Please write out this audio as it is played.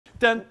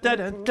Dun, dun,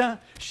 dun, dun.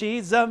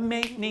 She's a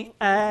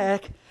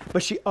maniac,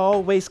 but she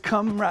always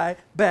come right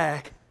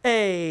back.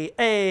 Hey,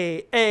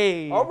 hey,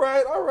 hey. All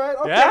right,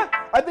 okay. Yeah?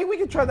 I think we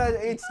can try that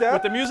 8-step.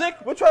 With the music?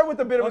 We'll try it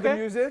with a bit of the Okay.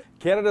 music.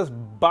 Canada's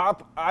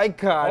bop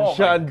icon, Oh my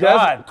Shawn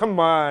God. Desman. Come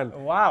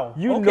on. Wow.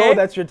 You Okay. know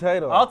that's your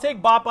title. I'll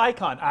take Bop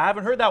Icon. I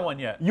haven't heard that one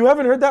yet. You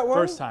haven't heard that one?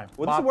 First time.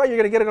 Well, this Bop. is why you're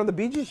going to get it on the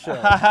BG show.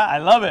 I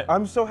love it.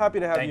 I'm so happy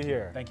to have Thank you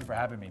here. Thank you for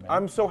having me, man.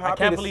 I'm so happy I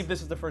can't to believe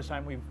this is the first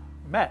time we've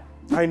met.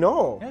 I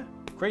know. Yeah,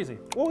 crazy.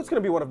 Well, it's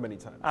going to be one of many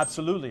times.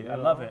 Absolutely. I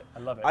love it. I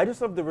love it. I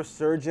just love the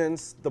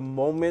resurgence, the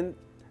moment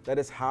that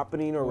is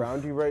happening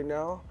around you right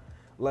now.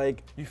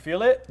 Like, You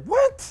feel it?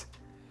 what?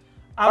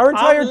 Our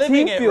entire I'm living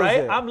team it, feels right?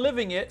 it. I'm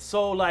living it,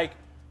 so like,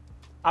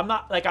 I'm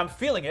not like I'm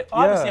feeling it.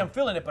 Obviously, Yeah. I'm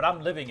feeling it, but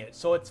I'm living it.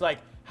 So it's like,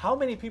 how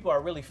many people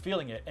are really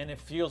feeling it? And it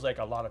feels like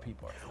a lot of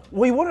people are feeling it.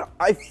 Well, what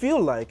I feel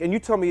like, and you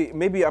tell me,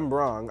 maybe I'm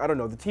wrong. I don't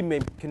know. The team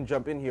can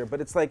jump in here, but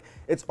it's like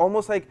it's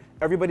almost like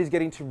everybody's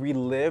getting to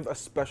relive a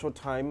special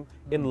time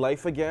in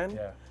life again.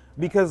 Yeah.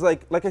 Because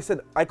like I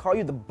said, I call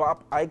you the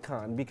bop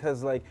icon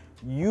because like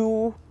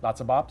you. Lots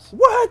of bops.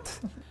 What?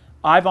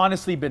 I've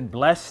honestly been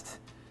blessed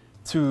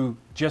to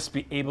just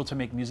be able to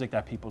make music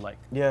that people like.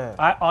 Yeah.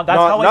 That's not,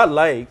 how not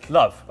like.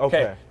 love.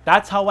 Okay.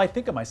 That's how I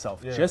think of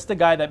myself. Yeah. Just the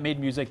guy that made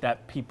music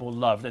that people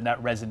loved and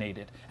that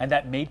resonated and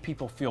that made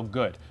people feel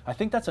good. I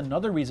think that's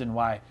another reason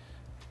why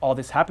all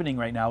this happening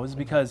right now is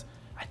because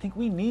I think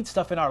we need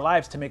stuff in our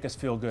lives to make us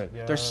feel good.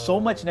 There's so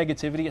much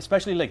negativity,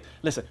 especially like,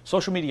 listen,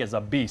 social media is a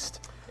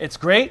beast. It's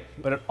great,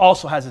 but it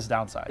also has its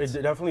downsides.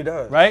 It definitely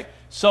does. Right?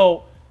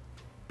 So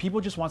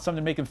people just want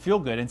something to make them feel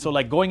good. And so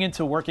like going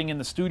into working in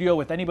the studio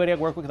with anybody I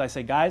work with, I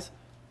say, guys,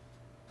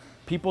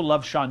 people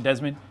love Shawn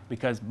Desman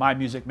because my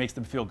music makes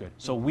them feel good.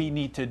 So we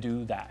need to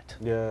do that.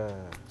 Yeah.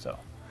 So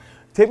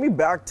Take me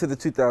back to the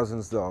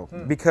 2000s though,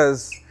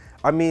 because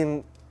I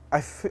mean,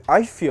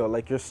 I feel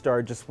like your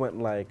star just went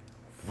like,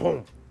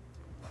 boom.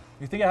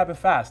 you think it happened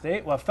fast,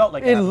 eh? Well, it felt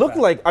like It happened looked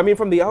fast. like, I mean,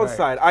 from the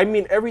outside. I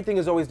mean, everything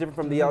is always different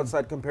from the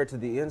outside compared to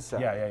the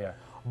inside. Yeah.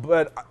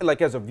 But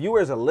like as a viewer,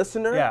 as a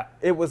listener, Yeah.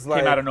 it was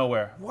like Came out of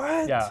nowhere.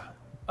 What? Yeah.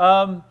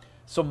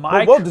 So my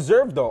But well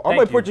deserved though. All Thank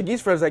my you.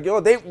 Portuguese friends like, So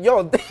this is you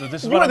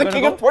what are I'm the gonna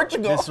king go, of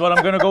Portugal. This is what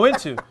I'm going to go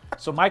into.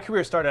 So my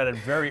career started at a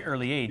very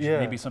early age. Yeah.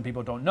 Maybe some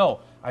people don't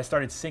know. I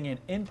started singing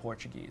in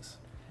Portuguese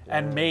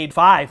and made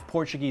 5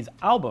 Portuguese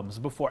albums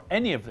before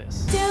any of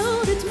this.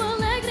 Teu ritmo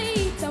alegre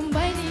e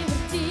também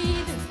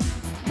divertido.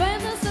 Vai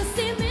dançar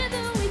sem medo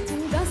e tu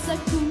dança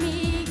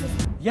comigo.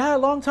 Yeah, a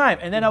long time.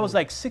 And then I was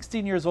like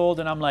 16 years old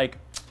and I'm like,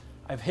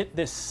 I've hit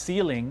this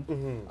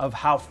ceiling of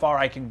how far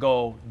I can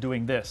go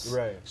doing this.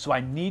 Right. So I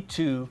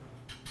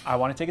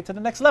want to take it to the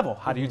next level.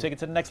 How do you take it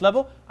to the next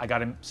level? I got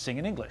to sing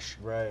in English.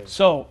 Right.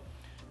 So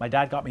my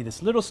dad got me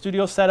this little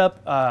studio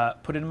setup,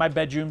 put it in my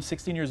bedroom,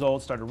 16 years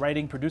old, started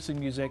writing, producing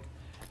music,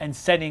 and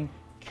sending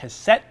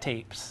cassette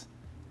tapes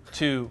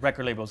to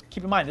record labels.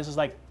 Keep in mind, this is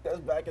like, That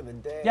was back in the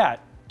day. yeah,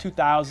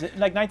 2000,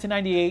 like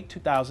 1998,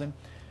 2000.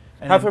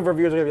 And Half then- of our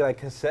viewers are gonna be like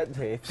cassette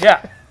tapes.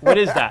 yeah, what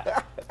is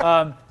that?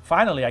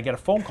 Finally, I get a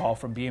phone call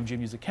from BMG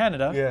Music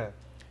Canada. Yeah.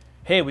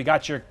 Hey, we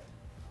got your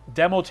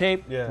demo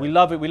tape. Yeah. We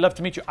love it. We'd love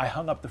to meet you. I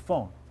hung up the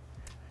phone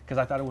because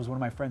I thought it was one of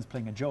my friends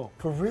playing a joke.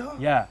 For real?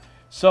 Yeah.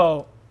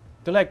 So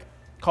they're like,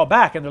 call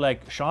back. And they're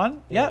like,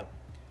 Shawn? Yeah.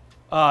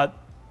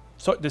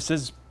 So this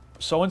is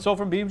so-and-so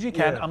from BMG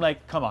Canada. Yeah. I'm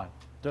like, come on.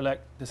 They're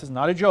like, this is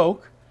not a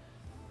joke.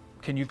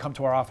 Can you come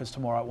to our office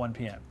tomorrow at 1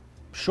 p.m.?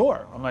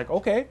 Sure. I'm like,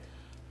 okay.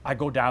 I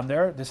go down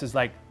there. This is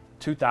like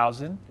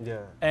 2000. Yeah.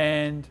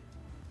 And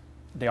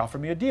they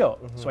offered me a deal.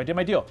 So I did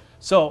my deal.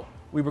 So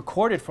we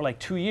recorded for like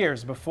 2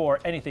 years before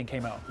anything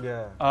came out.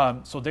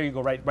 Yeah. So there you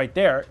go, right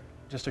there,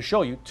 just to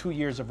show you 2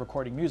 years of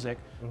recording music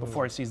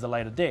before it sees the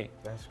light of day.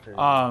 That's crazy.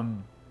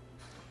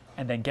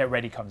 And then Get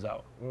Ready comes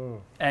out.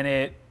 And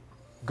it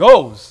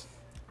goes.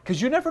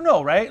 Because you never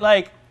know, right?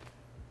 Like,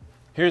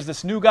 here's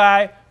this new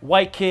guy,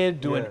 white kid,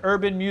 doing Yeah.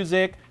 urban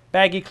music,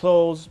 baggy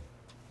clothes,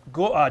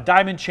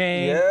 diamond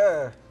chain.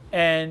 Yeah.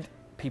 And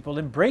people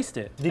embraced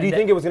it. Did you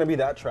think it was gonna be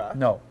that track?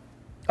 No.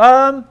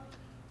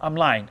 I'm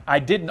lying. I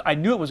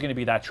knew it was going to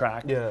be that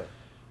track. Yeah.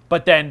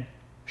 But then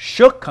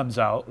Shook comes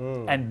out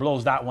and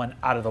blows that one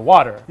out of the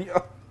water. Yeah.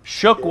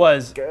 Shook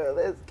was, Girl,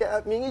 it's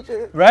got me.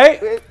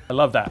 right? I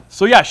love that.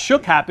 So yeah,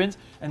 Shook happens.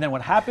 And then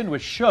what happened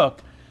with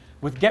Shook,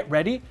 with Get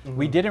Ready,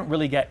 we didn't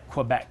really get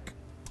Quebec.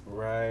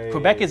 Right.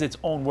 Quebec is its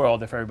own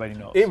world, if everybody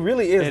knows. It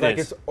really is. It like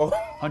is. it's. Oh.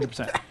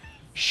 100%.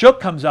 Shook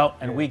comes out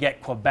and we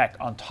get Quebec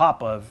on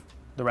top of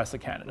the rest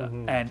of Canada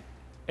and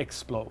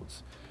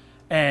explodes.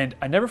 And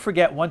I never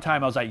forget one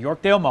time I was at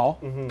Yorkdale Mall,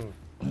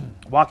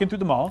 walking through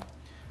the mall,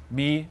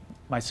 me,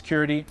 my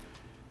security,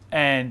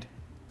 and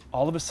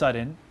all of a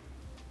sudden,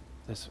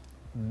 this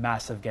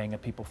massive gang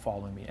of people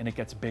following me, and it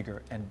gets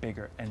bigger and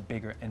bigger and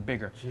bigger and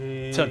bigger.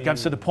 So it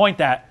comes to the point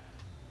that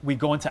we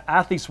go into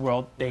Athletes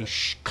World, they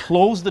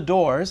close the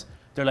doors,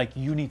 they're like,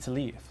 you need to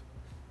leave.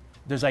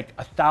 There's like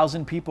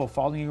 1,000 people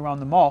following you around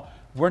the mall.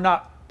 We're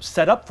not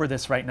set up for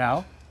this right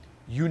now.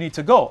 You need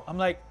to go. I'm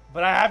like,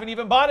 but I haven't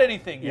even bought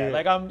anything yet. Yeah.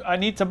 Like I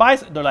need to buy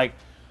something. They're like,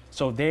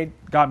 So they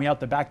got me out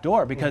the back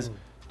door because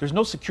there's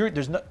no security.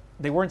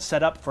 They weren't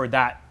set up for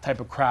that type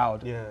of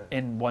crowd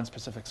in one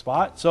specific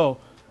spot. So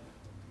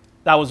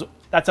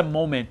that's a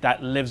moment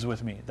that lives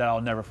with me that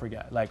I'll never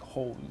forget. Like,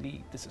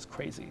 holy, this is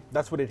crazy.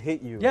 That's what it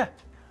hit you. Yeah.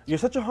 You're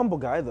such a humble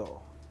guy,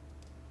 though.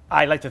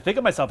 I like to think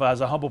of myself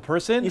as a humble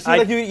person. You seem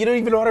like you don't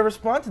even know how to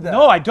respond to that.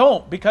 No, I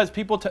don't, because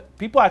people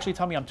actually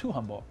tell me I'm too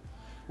humble,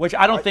 which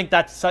I don't think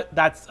that's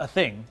a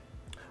thing.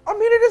 I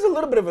mean, it is a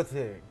little bit of a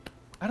thing.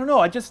 I don't know.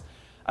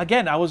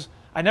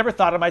 I never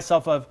thought of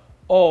myself of,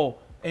 oh,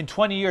 in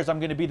 20 years I'm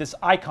going to be this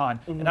icon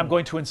and I'm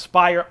going to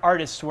inspire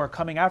artists who are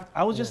coming after.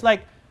 I was just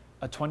like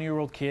a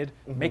 20-year-old kid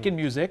making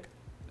music,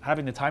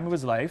 having the time of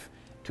his life.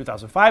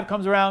 2005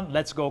 comes around,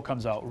 Let's Go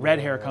comes out, Red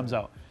Hair comes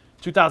out.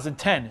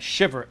 2010,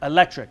 Shiver,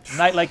 Electric,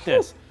 Night Like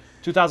This.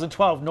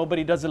 2012,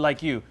 Nobody Does It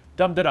Like You,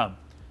 Dum Da Dum.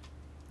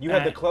 You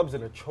had the clubs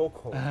in a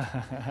chokehold.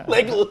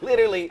 Like,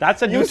 literally.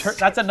 That's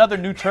another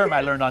new term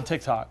I learned on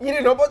TikTok. You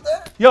didn't know about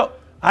that?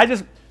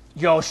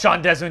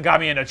 Shawn Desman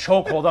got me in a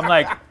chokehold. I'm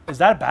like, is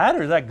that bad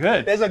or is that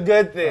good? That's a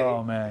good thing.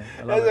 Oh man,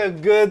 that's a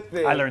good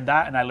thing. I learned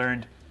that, and I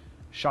learned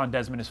Shawn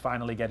Desman is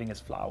finally getting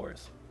his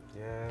flowers.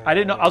 Yeah. I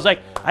didn't know. I was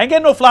like, I ain't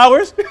getting no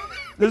flowers.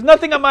 There's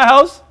nothing at my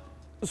house.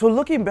 So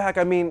looking back,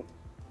 I mean,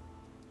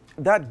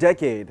 that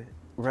decade,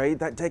 right?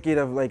 That decade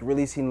of like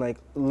releasing like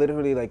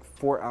literally like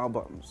 4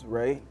 albums,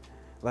 right?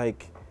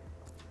 Like,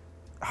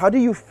 how do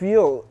you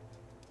feel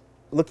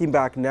looking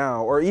back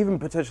now, or even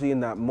potentially in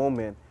that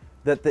moment,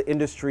 that the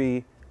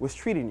industry was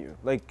treating you?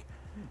 Like,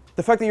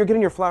 the fact that you're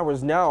getting your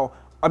flowers now,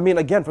 I mean,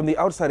 again, from the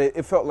outside,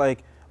 it felt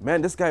like,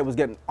 man, this guy was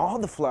getting all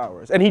the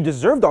flowers, and he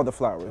deserved all the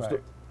flowers.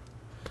 Right.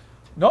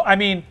 No, I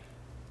mean,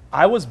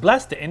 I was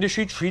blessed. The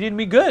industry treated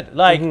me good.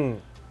 Like,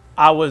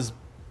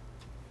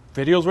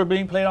 videos were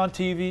being played on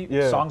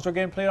TV, songs were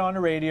getting played on the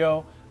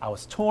radio, I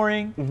was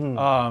touring.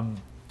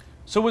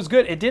 So it was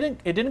good. It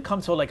didn't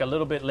come till like a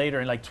little bit later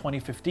in like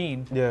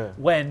 2015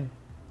 when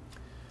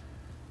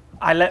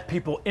I let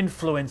people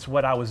influence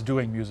what I was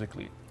doing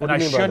musically. And I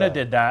shouldn't have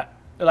did that.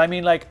 I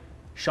mean, like,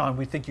 Shawn,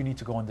 we think you need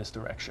to go in this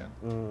direction.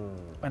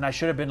 And I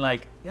should have been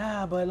like,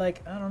 yeah, but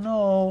like, I don't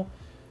know.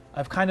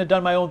 I've kind of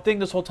done my own thing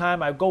this whole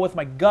time. I go with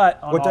my gut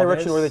on What all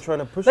direction this. were they trying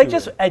to push you? Like,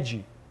 just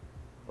edgy.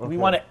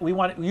 Okay.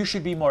 You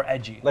should be more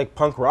edgy. Like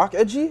punk rock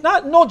edgy?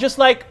 Just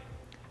like,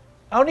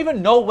 I don't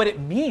even know what it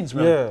means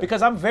really.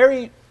 Because I'm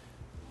very,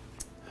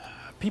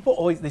 people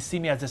always, they see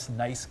me as this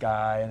nice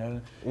guy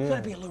and you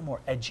gotta be a little more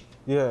edgy.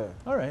 Yeah.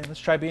 All right, let's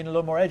try being a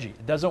little more edgy.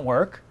 It doesn't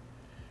work.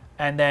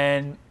 And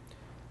then,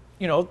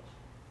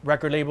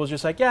 record labels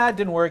just like, yeah, it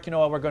didn't work. You know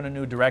what, we're going a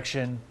new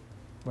direction.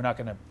 We're not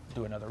gonna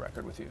do another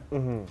record with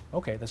you.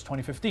 Okay, that's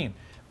 2015.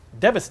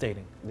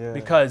 Devastating.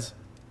 Because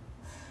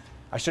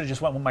I should have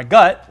just went with my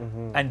gut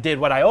and did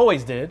what I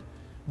always did.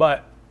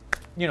 But,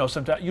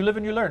 sometimes you live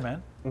and you learn,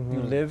 man.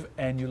 You live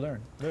and you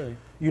learn, really.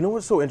 You know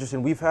what's so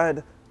interesting? We've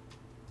had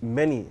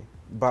many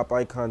bop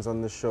icons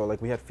on the show.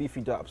 Like, we had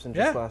Fifi Dobson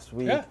just last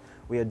week.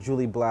 We had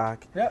Julie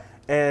Black.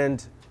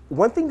 And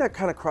one thing that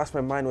kind of crossed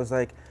my mind was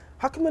like,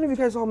 how come none of you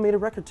guys all made a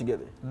record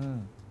together?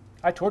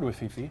 I toured with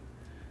Fifi.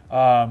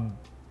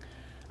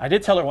 I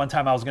did tell her one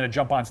time I was going to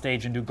jump on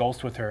stage and do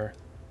Ghost with her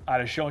at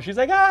a show, and she's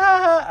like,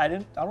 ah. I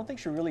don't think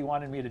she really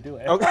wanted me to do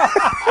it. Okay.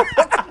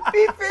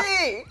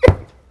 Fifi!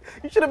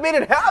 You should have made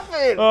it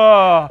happen.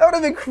 That would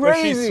have been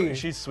crazy.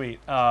 She's sweet.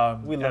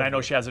 And I know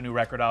she has a new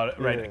record out.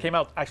 Right, it came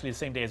out actually the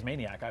same day as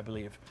Maniac, I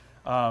believe.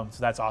 So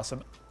that's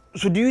awesome.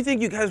 So do you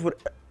think you guys would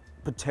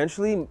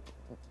potentially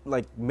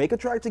like make a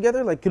track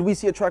together? Like, could we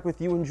see a track with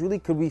you and Julie?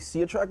 Could we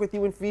see a track with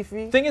you and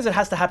Fifi? Thing is, it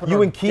has to happen.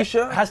 You and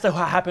Keisha? It has to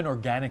happen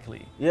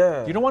organically.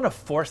 Yeah. You don't want to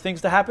force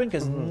things to happen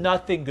because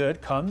nothing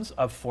good comes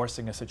of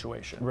forcing a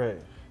situation. Right.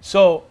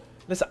 So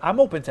listen, I'm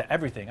open to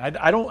everything.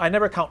 I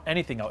never count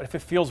anything out. If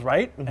it feels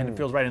right and it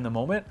feels right in the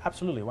moment,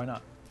 absolutely, why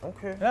not?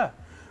 Okay. Yeah.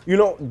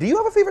 Do you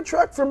have a favorite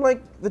track from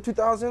like the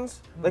 2000s?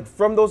 Like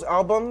from those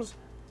albums?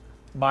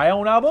 My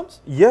own albums?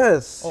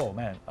 Yes. Oh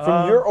man.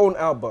 From your own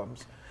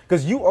albums.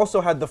 Because you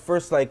also had the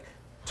first like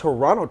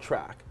Toronto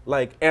track,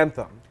 like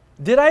anthem.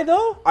 Did I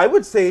though? I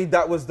would say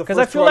that was the first. Because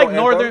I feel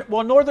Toronto like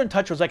anthem. Northern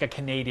Touch was like a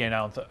Canadian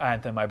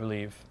anthem, I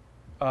believe.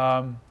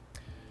 I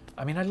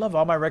mean, I love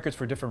all my records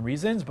for different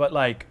reasons, but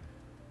like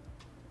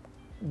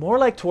more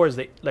like towards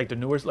the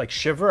newer, like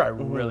Shiver. I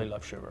really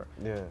love Shiver.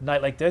 Yeah.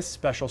 Night Like This,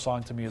 special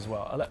song to me as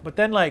well. But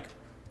then like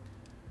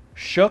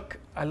Shook,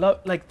 I love,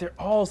 like they're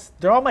all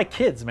my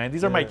kids, man.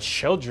 These are my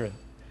children.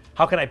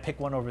 How can I pick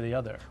one over the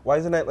other? Why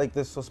is a night like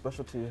this so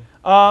special to you?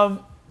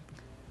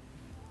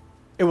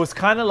 It was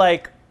kind of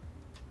like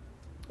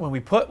when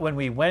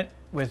we went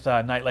with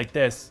Night Like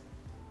This,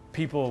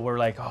 people were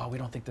like, oh, we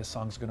don't think this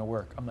song's gonna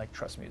work. I'm like,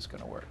 trust me, it's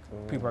gonna work.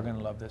 People are gonna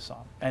love this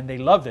song. And they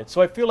loved it.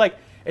 So I feel like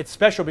it's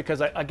special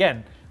because I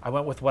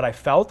went with what I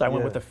felt. I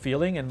went with the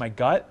feeling in my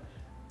gut,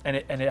 and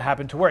it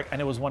happened to work. And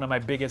it was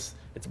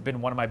it's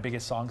been one of my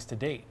biggest songs to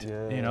date,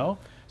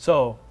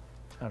 So,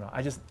 I don't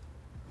know,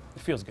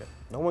 It feels good.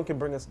 No one can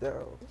bring us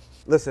down.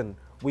 Listen,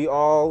 we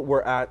all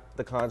were at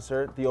the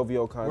concert, the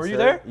OVO concert. Were you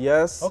there?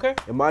 Yes. Okay.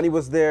 Imani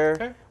was there.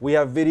 Okay. We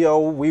have video.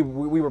 We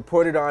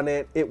reported on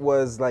it. It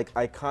was like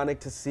iconic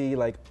to see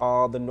like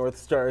all the North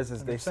Stars,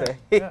 as they say,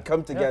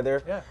 come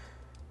together. Yeah.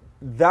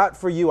 That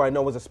for you, I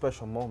know, was a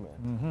special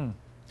moment.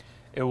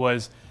 It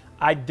was.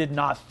 I did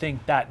not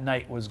think that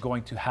night was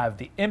going to have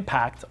the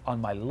impact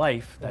on my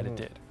life that it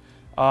did.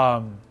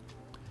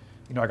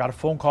 You know, I got a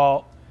phone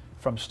call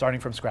from Starting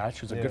From Scratch,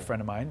 who's a good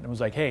friend of mine, and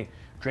was like, hey,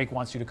 Drake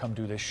wants you to come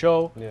do this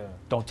show. Yeah.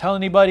 Don't tell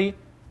anybody.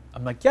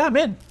 I'm like, yeah, I'm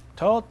in.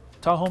 Tell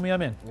homie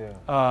I'm in.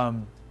 Yeah.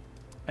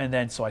 And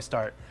then so I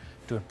start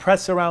doing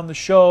press around the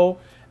show,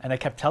 and I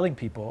kept telling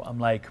people, I'm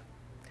like,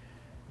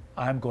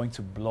 I'm going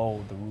to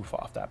blow the roof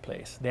off that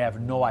place. They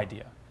have no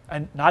idea.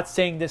 And not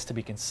saying this to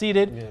be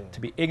conceited, to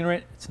be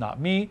ignorant, it's not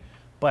me,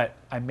 but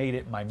I made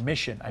it my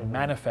mission. I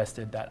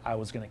manifested that I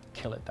was gonna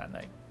kill it that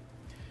night.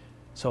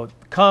 So it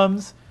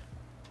comes,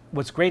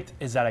 what's great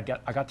is that I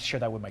got to share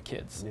that with my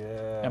kids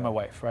and my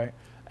wife, right?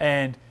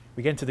 And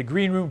we get into the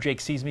green room, Drake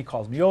sees me,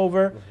 calls me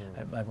over,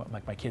 and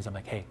my kids, I'm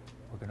like, hey,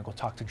 we're gonna go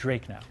talk to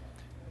Drake now.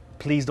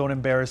 Please don't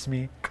embarrass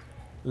me.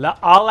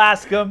 I'll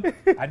ask him.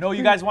 I know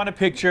you guys want a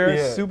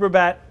picture, super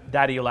bad,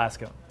 daddy, you'll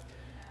ask him.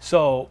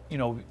 So, you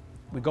know,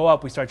 we go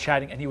up, we start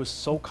chatting, and he was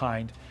so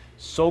kind,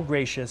 so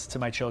gracious to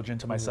my children,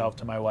 to myself,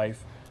 to my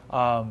wife.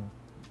 And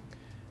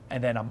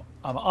then I'm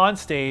on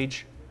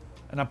stage,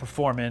 and I'm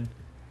performing,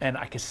 and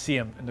I can see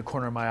him in the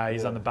corner of my eye.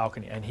 He's on the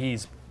balcony, and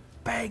he's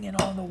banging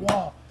on the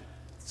wall.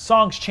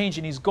 Song's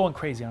changing, he's going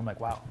crazy. And I'm like,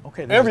 wow,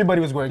 okay.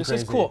 Everybody was going crazy.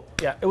 This is cool.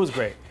 Yeah, it was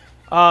great.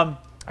 I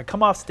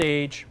come off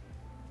stage,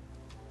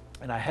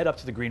 and I head up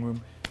to the green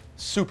room,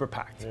 super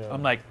packed.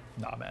 I'm like,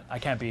 nah, man, I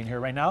can't be in here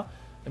right now.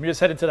 Let me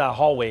just head into that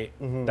hallway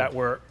that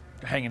we're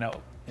hanging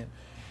out in.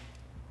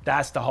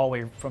 That's the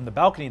hallway from the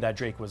balcony that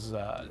Drake was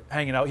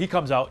hanging out. He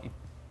comes out, he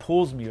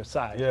pulls me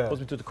aside, pulls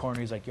me to the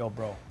corner. He's like, yo,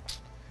 bro,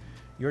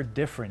 you're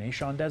different, eh,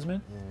 Shawn Desman?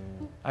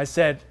 I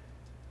said,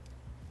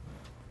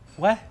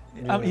 what?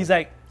 He's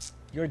like,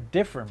 you're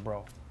different,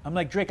 bro. I'm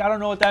like, Drake, I don't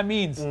know what that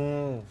means.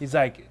 He's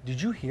like, did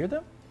you hear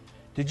them?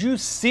 Did you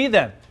see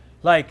them?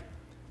 Like,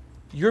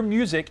 your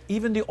music,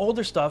 even the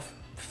older stuff,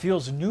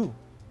 feels new.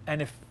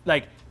 And if,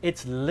 like,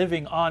 it's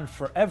living on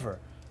forever.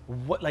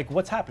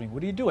 What's happening?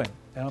 What are you doing?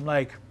 And I'm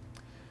like,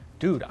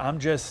 dude,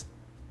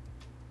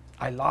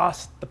 I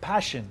lost the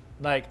passion.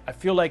 Like, I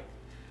feel like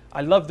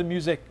I love the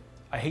music.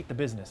 I hate the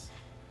business.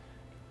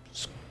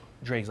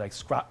 Drake's like,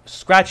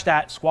 scratch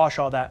that, squash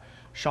all that.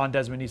 Shawn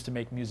Desman needs to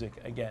make music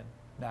again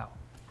now.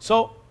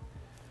 So,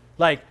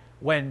 like,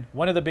 when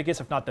one of the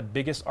biggest, if not the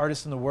biggest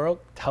artist in the world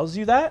tells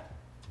you that,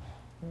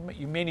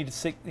 you may need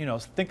to, you know,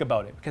 think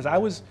about it. Because I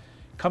was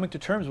coming to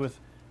terms with,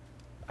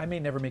 I may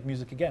never make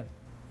music again.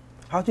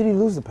 How did he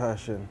lose the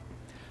passion?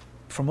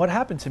 From what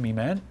happened to me,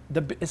 man.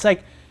 It's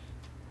like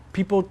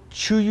people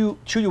chew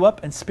you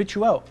up and spit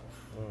you out.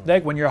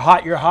 Like when you're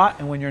hot,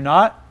 and when you're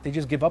not, they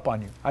just give up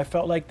on you. I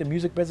felt like the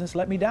music business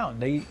let me down.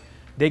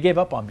 They gave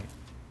up on me.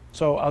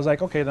 So I was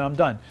like, okay, then I'm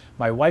done.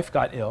 My wife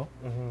got ill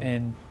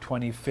in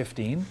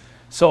 2015.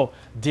 So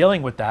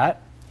dealing with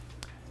that,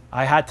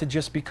 I had to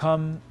just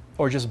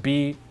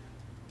be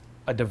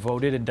a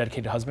devoted and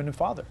dedicated husband and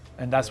father.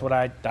 And that's what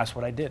I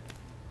did.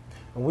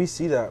 And we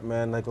see that,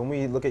 man. Like when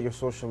we look at your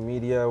social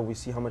media, we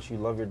see how much you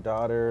love your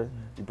daughter.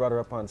 You brought her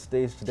up on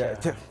stage today.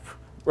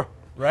 Bro,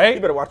 right? You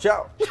better watch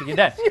out.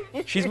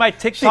 She's my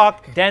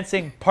TikTok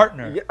dancing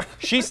partner.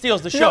 She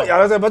steals the show. Yeah,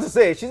 I was about to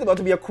say, she's about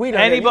to be a queen.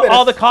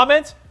 All the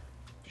comments,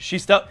 she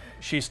stole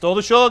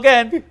the show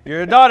again.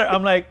 You're a daughter.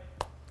 I'm like,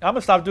 I'm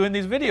gonna stop doing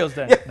these videos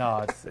then.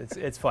 No,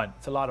 it's fun.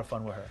 It's a lot of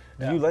fun with her.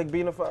 Do you like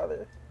being a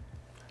father?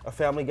 A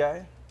family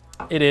guy?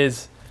 It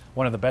is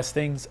one of the best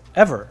things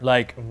ever.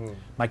 Like,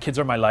 my kids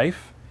are my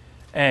life,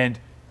 and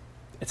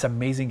it's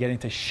amazing getting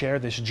to share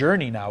this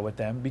journey now with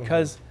them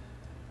because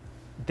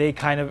they're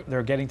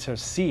getting to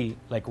see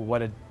like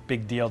what a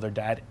big deal their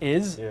dad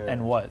is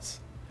and was,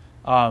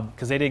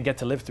 because they didn't get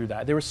to live through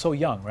that. They were so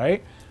young,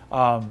 right?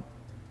 And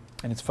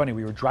it's funny,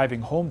 we were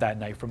driving home that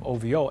night from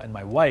OVO, and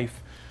my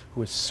wife,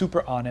 who is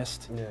super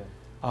honest,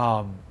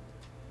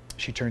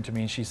 she turned to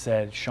me and she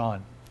said,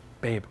 Shawn,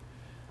 babe,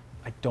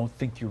 I don't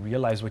think you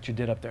realize what you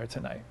did up there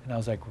tonight. And I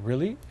was like,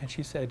 really? And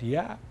she said,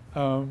 yeah.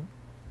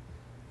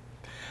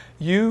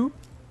 You,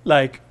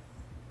 like,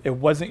 it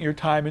wasn't your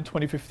time in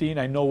 2015.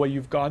 I know what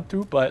you've gone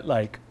through, but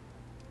like,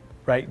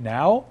 right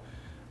now,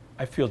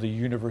 I feel the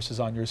universe is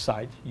on your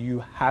side. You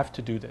have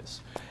to do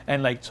this.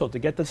 And like, so to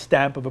get the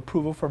stamp of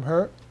approval from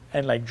her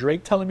and like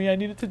Drake telling me I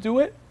needed to do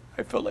it,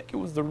 I felt like it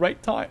was the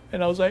right time.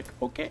 And I was like,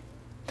 okay,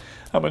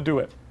 I'm gonna do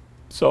it.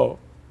 So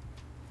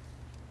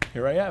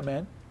here I am,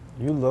 man.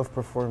 You love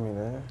performing,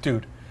 eh?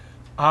 Dude,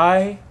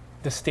 the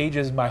stage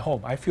is my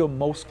home. I feel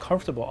most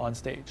comfortable on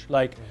stage.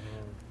 Like,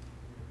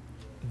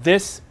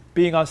 this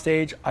being on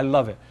stage, I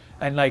love it.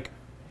 And like,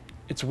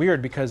 it's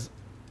weird because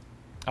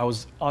I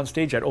was on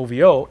stage at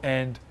OVO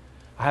and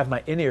I have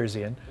my in-ears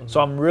in.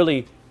 So I'm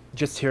really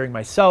just hearing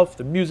myself,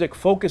 the music,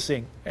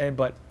 focusing.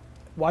 But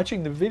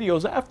watching the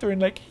videos after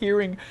and like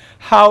hearing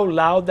how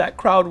loud that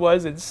crowd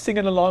was and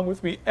singing along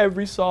with me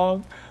every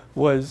song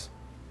was,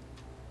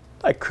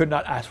 I could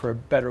not ask for a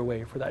better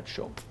way for that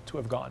show to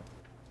have gone.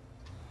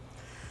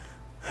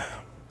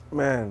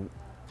 Man,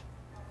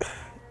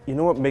 you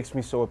know what makes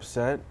me so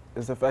upset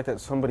is the fact that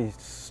somebody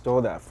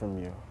stole that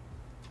from you.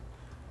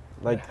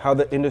 Like how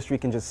the industry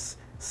can just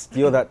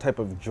steal that type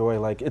of joy.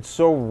 Like it's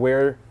so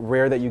rare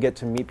that you get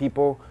to meet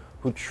people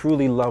who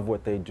truly love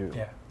what they do.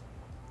 Yeah.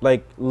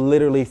 Like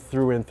literally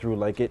through and through.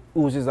 Like it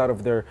oozes out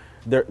of their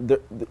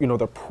you know,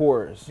 their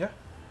pores. Yeah.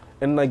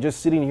 And like just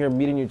sitting here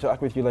meeting you,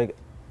 talk with you, like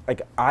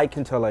I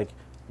can tell, like,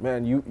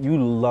 man, you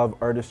love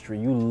artistry.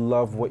 You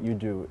love what you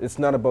do. It's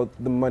not about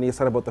the money. It's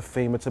not about the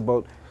fame. It's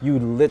about you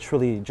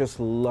literally just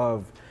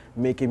love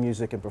making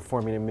music and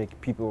performing and make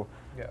people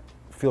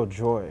feel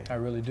joy. I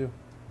really do.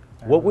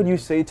 What would you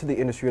say to the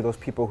industry or those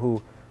people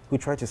who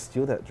try to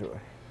steal that joy?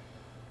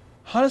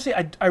 Honestly,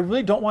 I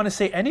really don't want to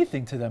say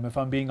anything to them, if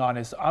I'm being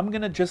honest. I'm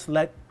going to just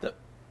let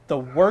the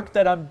work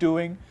that I'm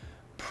doing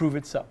prove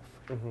itself.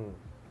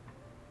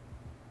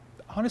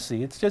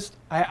 Honestly, it's just,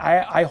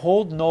 I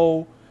hold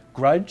no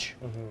grudge.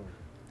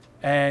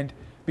 And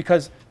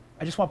because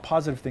I just want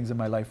positive things in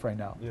my life right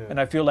now. And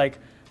I feel like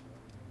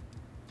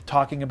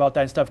talking about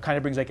that and stuff kind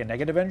of brings like a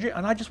negative energy,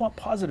 and I just want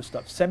positive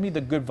stuff. Send me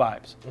the good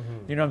vibes.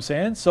 You know what I'm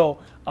saying? So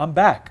I'm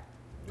back.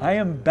 I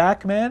am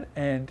back, man.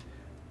 And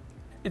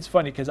it's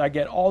funny because I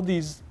get all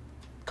these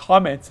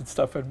comments and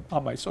stuff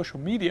on my social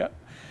media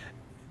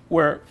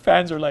where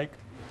fans are like,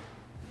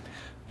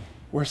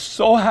 we're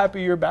so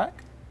happy you're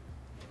back.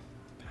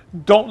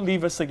 Don't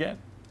leave us again.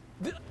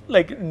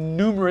 Like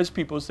numerous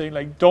people saying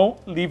like,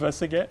 don't leave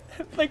us again.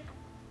 Like,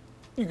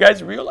 you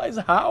guys realize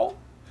how?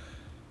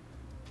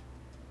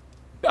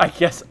 I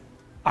guess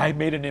I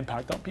made an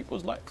impact on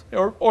people's lives,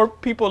 or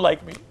people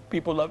like me.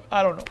 People love,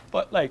 I don't know,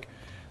 but like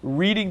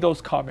reading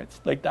those comments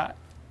like that,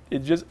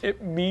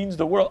 it means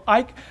the world.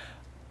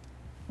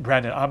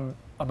 Brandon, I'm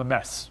a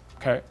mess.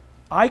 Okay,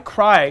 I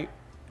cry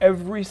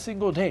every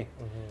single day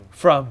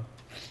from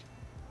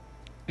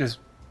just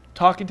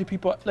talking to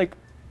people. Like,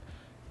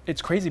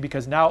 it's crazy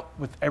because now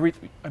with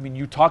everything, I mean,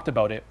 you talked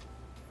about it.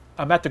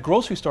 I'm at the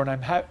grocery store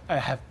and I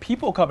have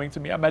people coming to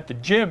me. I'm at the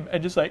gym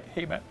and just like,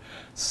 hey man,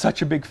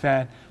 such a big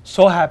fan.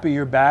 So happy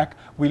you're back.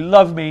 We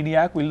love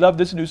Maniac. We love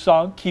this new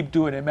song. Keep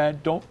doing it, man.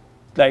 Don't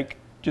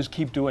just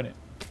keep doing it.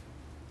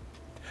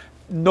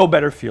 No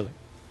better feeling.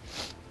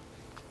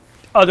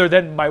 Other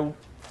than my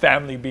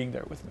family being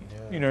there with me.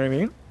 You know what I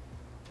mean?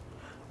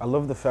 I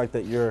love the fact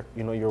that your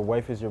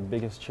wife is your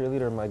biggest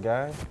cheerleader, my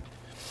guy.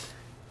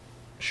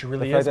 She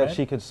really is, the fact that man.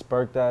 she could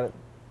spark that,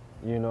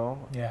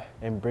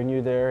 and bring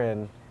you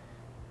there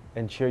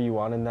and cheer you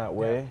on in that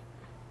way.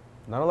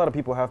 Not a lot of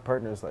people have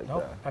partners like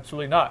that.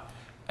 Absolutely not.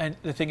 And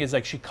the thing is,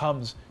 like,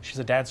 she's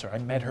a dancer. I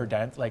met her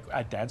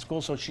at dance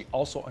school, so she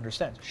also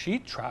understands. She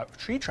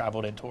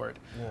traveled and toured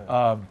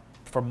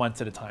for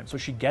months at a time, so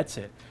she gets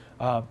it.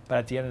 But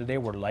at the end of the day,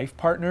 we're life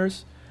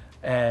partners,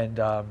 and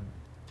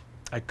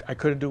I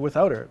couldn't do it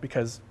without her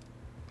because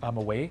I'm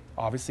away,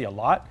 obviously, a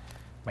lot.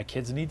 My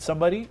kids need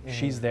somebody.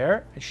 She's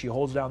there, and she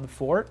holds down the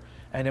fort.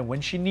 And then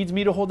when she needs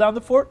me to hold down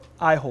the fort,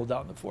 I hold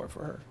down the fort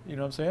for her. You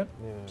know what I'm saying?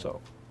 Yeah.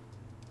 So,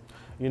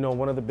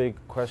 one of the big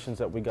questions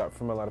that we got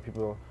from a lot of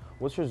people,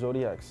 what's your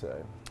zodiac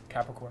sign?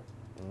 Capricorn.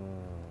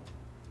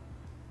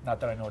 Not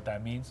that I know what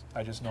that means.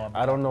 I just know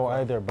I don't know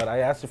either, but I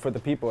asked it for the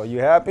people. Are you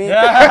happy?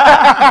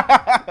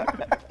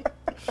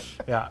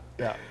 Yeah.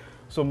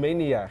 So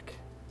Maniac.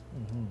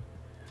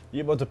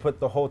 You're about to put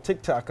the whole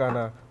TikTok in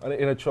a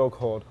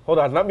chokehold. Hold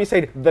on, let me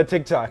say the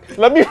TikTok.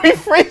 Let me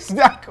rephrase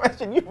that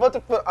question. You're about to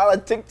put all a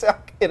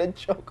TikTok in a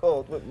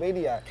chokehold with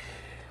Maniac.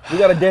 We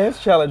got a dance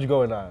challenge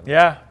going on.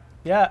 Yeah.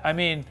 I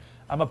mean,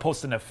 I'm gonna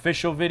post an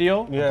official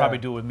video. We'll probably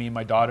do it with me and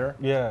my daughter.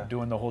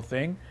 Doing the whole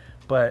thing.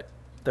 But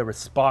the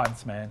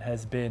response, man,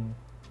 has been,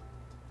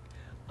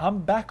 I'm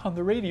back on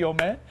the radio,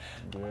 man.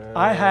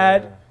 I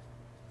had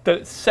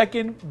the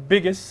second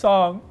biggest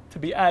song to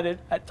be added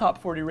at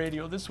Top 40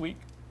 Radio this week,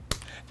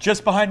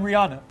 just behind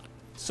Rihanna.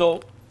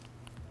 So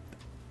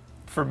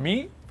for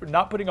me, for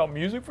not putting out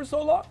music for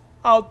so long,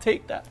 I'll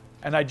take that.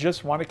 And I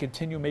just want to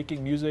continue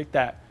making music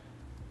that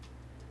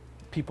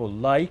people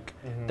like,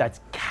 that's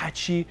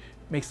catchy,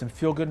 makes them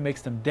feel good,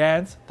 makes them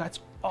dance. That's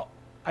all.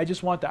 I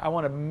just want that. I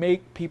want to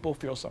make people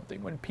feel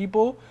something. When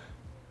people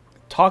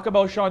talk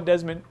about Shawn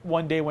Desman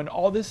one day when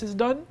all this is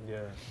done,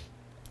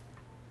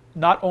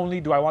 not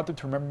only do I want them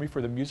to remember me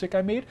for the music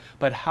I made,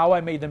 but how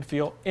I made them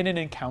feel in an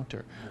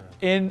encounter,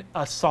 in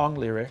a song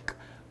lyric.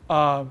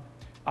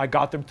 I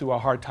got them through a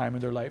hard time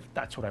in their life.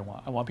 That's what I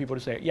want. I want people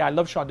to say, yeah, I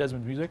love Shawn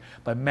Desman's music,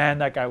 but man,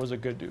 that guy was a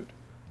good dude.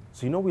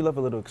 So we love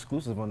a little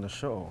exclusive on the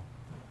show.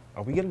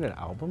 Are we getting an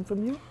album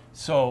from you?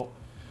 So,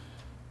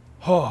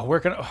 we're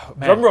gonna,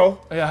 man. Drum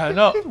roll. Yeah, I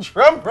know.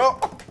 Drum roll.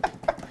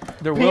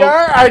 There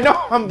PR, I know.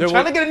 I'm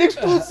trying to get an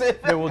exclusive.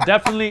 There will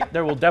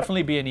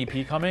definitely be an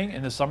EP coming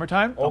in the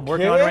summertime. I'm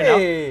working on it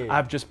right now.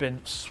 I've just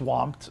been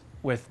swamped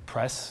with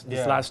press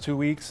these last 2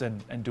 weeks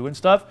and doing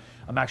stuff.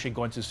 I'm actually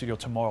going to the studio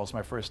tomorrow. It's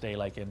my first day,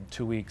 like in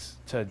 2 weeks,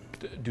 to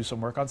do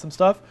some work on some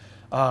stuff.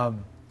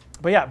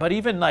 But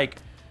even like,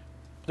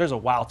 there's a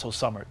while till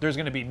summer. There's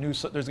gonna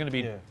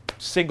be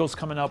singles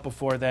coming out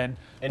before then.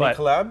 Any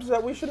collabs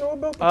that we should know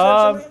about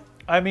potentially?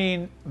 I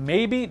mean,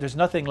 maybe there's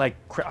nothing like,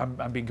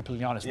 I'm being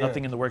completely honest,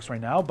 nothing in the works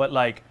right now, but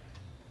like,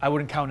 I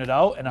wouldn't count it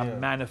out, and I'm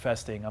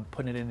manifesting, I'm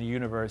putting it in the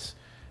universe,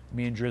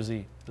 me and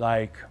Drizzy.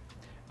 Like,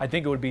 I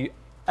think it would be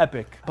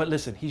epic. But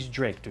listen, he's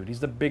Drake, dude. He's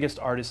the biggest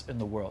artist in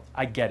the world.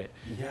 I get it.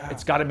 Yeah.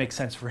 It's gotta make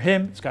sense for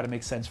him. It's gotta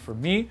make sense for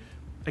me.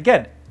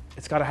 Again,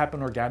 it's gotta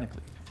happen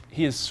organically.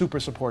 He is super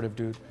supportive,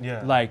 dude.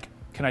 Yeah. Like,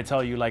 can I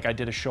tell you, like, I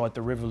did a show at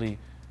the Rivoli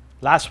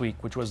last week,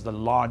 which was the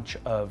launch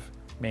of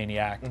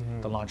Maniac,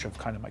 the launch of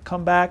kind of my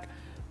comeback,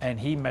 and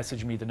he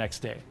messaged me the next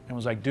day and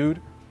was like,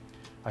 dude,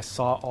 I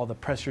saw all the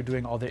press you're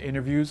doing, all the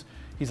interviews.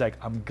 He's like,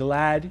 I'm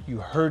glad you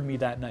heard me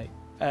that night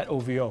at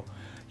OVO.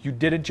 You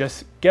didn't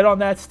just get on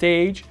that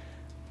stage,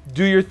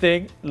 do your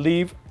thing,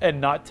 leave, and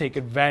not take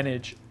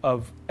advantage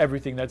of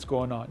everything that's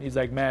going on. He's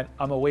like, man,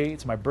 I'm away.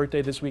 It's my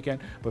birthday this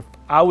weekend. But if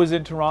I was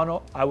in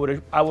Toronto, I would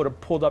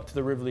have pulled up to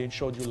the Rivoli and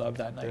showed you love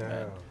that night,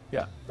 man.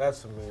 Yeah.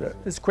 That's amazing.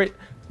 It's great.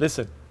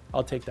 Listen,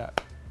 I'll take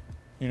that.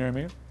 You know what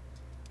I mean?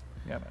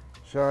 Yeah, man.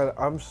 Shawn,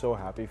 I'm so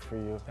happy for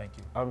you. Thank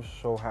you. I'm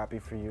so happy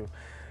for you.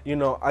 You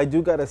know, I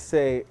do gotta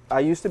say, I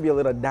used to be a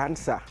little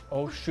dancer.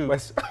 Oh,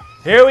 shoot.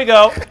 Here we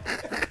go.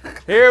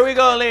 Here we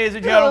go, ladies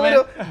and gentlemen. A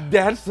little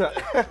dancer.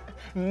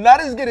 Not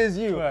as good as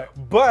you,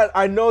 but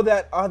I know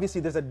that obviously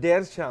there's a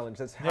dance challenge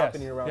that's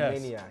happening around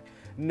Maniac.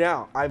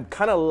 Now, I've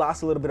kind of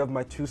lost a little bit of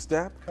my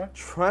two-step,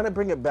 trying to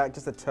bring it back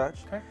just a touch.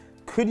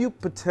 Could you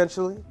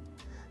potentially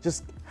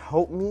just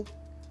help me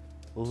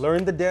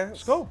learn the dance?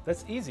 Let's go.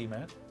 That's easy,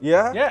 man.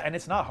 Yeah? Yeah, and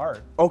it's not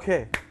hard.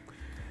 Okay.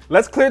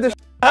 Let's clear this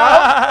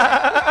out.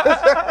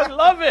 I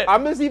love it.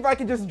 I'm gonna see if I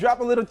can just drop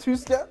a little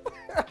two-step.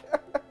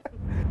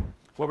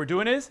 What we're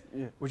doing is,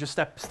 we're just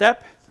step,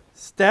 step,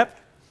 step,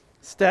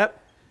 step,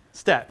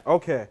 step.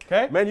 Okay.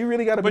 Okay. Man, you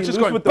really gotta be just loose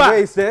going with the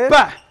waist, eh?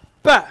 Ba,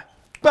 ba,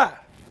 ba.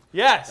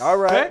 Yes. All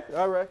right. Okay?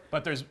 All right.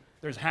 But there's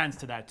hands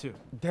to that too.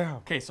 Damn.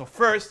 Okay, so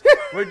first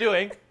we're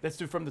doing, let's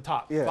do from the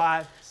top.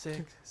 5,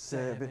 6,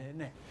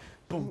 7, 8.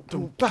 Boom,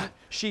 boom, ba.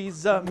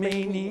 She's a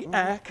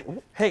maniac.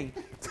 Hey,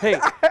 hey,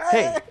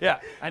 hey. Yeah.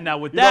 And now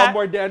with that,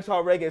 more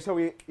dancehall reggae, so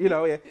we, you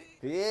know, yeah.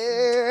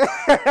 Yes.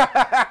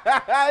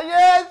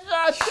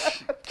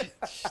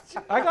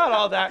 I got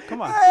all that.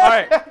 Come on. All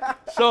right.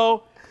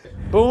 So,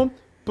 boom,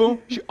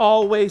 boom. She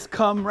always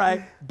come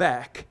right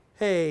back.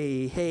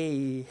 Hey,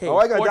 hey, hey. Oh,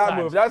 I got 4 that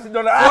times. move. That's 4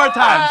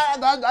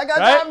 times. I got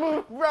that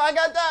move, bro. I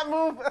got that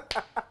move.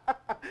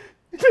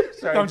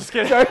 Sorry. No, I'm just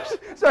kidding.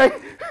 Sorry.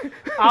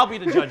 I'll be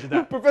the judge of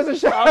that. Professor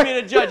Shawn. I'll be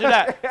the judge of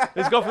that.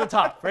 Let's go from the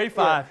top. Ready?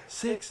 5,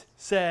 6,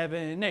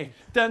 7, 8.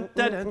 Dun,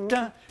 dun, dun,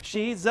 dun.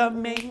 She's a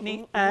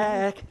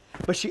maniac,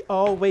 but she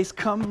always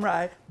come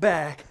right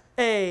back.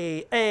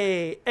 Hey,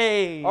 hey,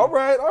 hey. All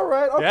right.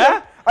 Okay.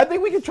 Yeah? I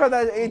think we can try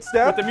that 8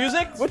 step. With the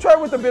music? We'll try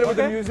with a bit with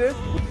the music.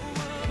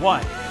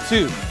 1,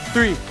 2,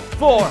 3,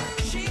 4.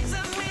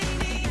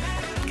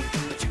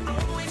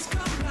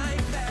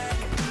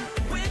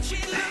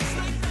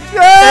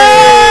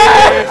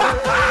 Yeah!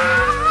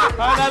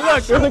 How'd that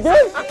look? Was it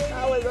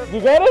good? You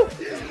got it?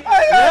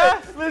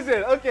 Yeah?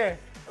 Listen, okay.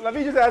 Let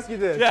me just ask you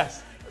this.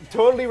 Yes.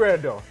 Totally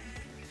random.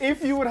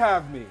 If you would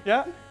have me.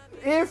 Yeah?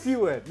 If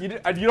you would. You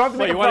don't have to make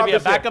Wait, you want to be a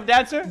backup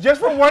dancer?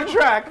 Just for one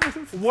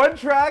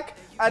track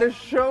at a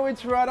show in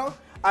Toronto,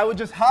 I would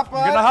just hop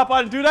on. You're gonna hop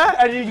on and do that?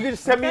 And you can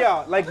just send me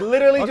out. Like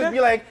literally just be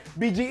like,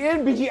 BG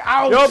in, BG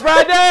out. Yo,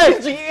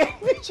 Brandon! BG in,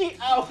 BG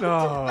out.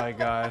 Oh my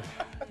God.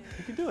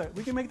 We can do it.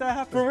 We can make that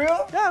happen. For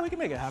real? Yeah, we can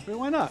make it happen.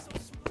 Why not?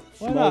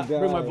 Why My not? guy.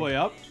 Bring my boy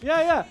up.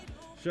 Yeah.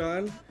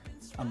 Shawn?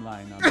 I'm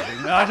lying. No,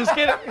 I'm just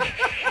kidding.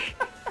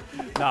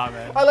 Nah,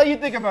 man. I'll let you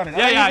think about it.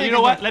 Yeah, you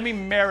know what? Let me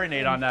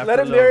marinate on that Let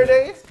for it a little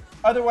bit. marinate.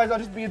 Otherwise, I'll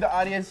just be in the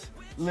audience,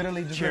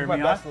 literally just Cheer live my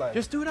me best on. life.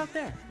 Just do it out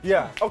there.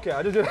 Yeah, okay,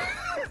 I'll just do it.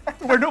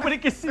 Where nobody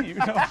can see you.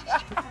 No.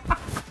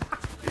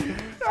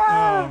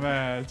 Oh,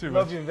 man. Too much.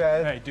 Love you,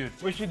 man. Hey, dude.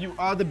 Wishing you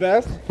all the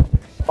best.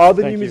 All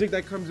the Thank new you. music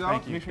that comes out,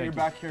 Thank you, make sure thank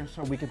you're you. back here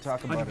so we can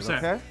talk about 100%. it,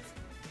 okay?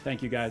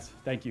 Thank you, guys.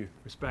 Thank you.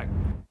 Respect.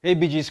 Hey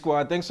BG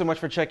Squad, thanks so much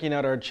for checking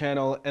out our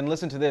channel. And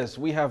listen to this,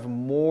 we have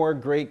more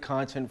great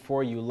content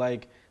for you,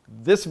 like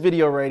this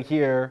video right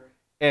here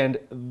and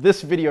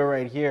this video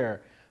right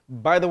here.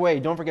 By the way,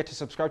 don't forget to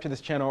subscribe to this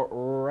channel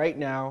right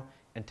now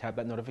and tap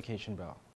that notification bell.